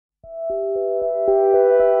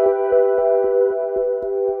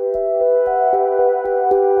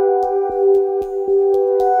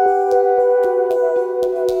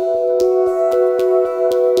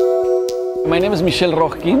is Michel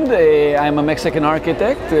Rojkind. I'm a Mexican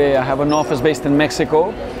architect. I have an office based in Mexico.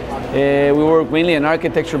 We work mainly in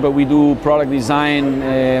architecture, but we do product design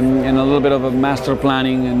and a little bit of a master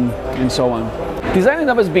planning and so on. Design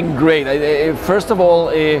Indaba has been great. First of all,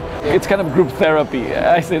 it's kind of group therapy.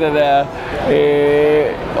 I say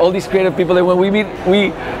that all these creative people, when we meet,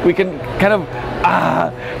 we can kind of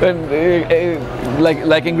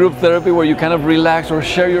like in group therapy, where you kind of relax or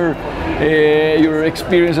share your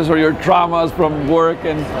experiences or your traumas from work,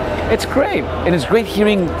 and it's great. And it's great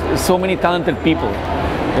hearing so many talented people.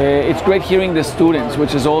 It's great hearing the students,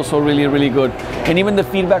 which is also really, really good. And even the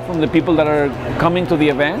feedback from the people that are coming to the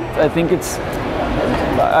event, I think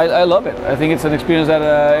I love it. I think it's an experience that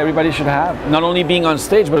everybody should have. Not only being on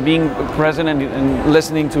stage, but being present and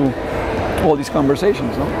listening to all these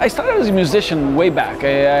conversations. No? I started as a musician way back.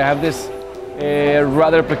 I have this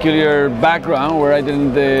rather peculiar background where I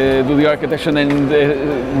didn't do the architecture and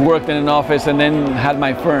then worked in an office and then had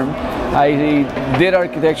my firm. I did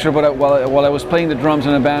architecture, but while I was playing the drums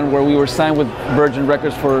in a band where we were signed with Virgin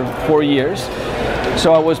Records for 4 years.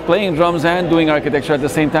 So I was playing drums and doing architecture at the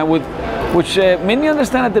same time, which made me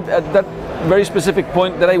understand at that very specific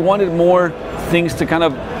point that I wanted more things to kind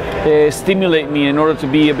of stimulate me in order to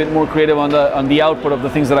be a bit more creative on the output of the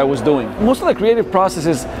things that I was doing. Most of the creative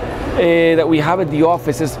processes that we have at the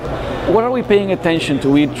office is, what are we paying attention to?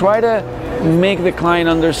 We try to make the client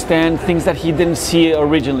understand things that he didn't see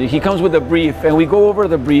originally. He comes with a brief and we go over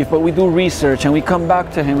the brief, but we do research and we come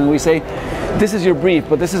back to him and we say, this is your brief,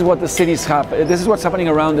 but this is what the city's this is what's happening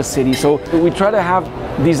around the city. So we try to have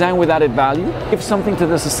design with added value, give something to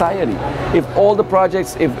the society. If all the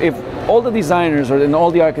projects, if all the designers and all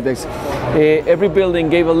the architects, every building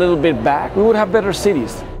gave a little bit back, we would have better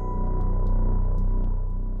cities.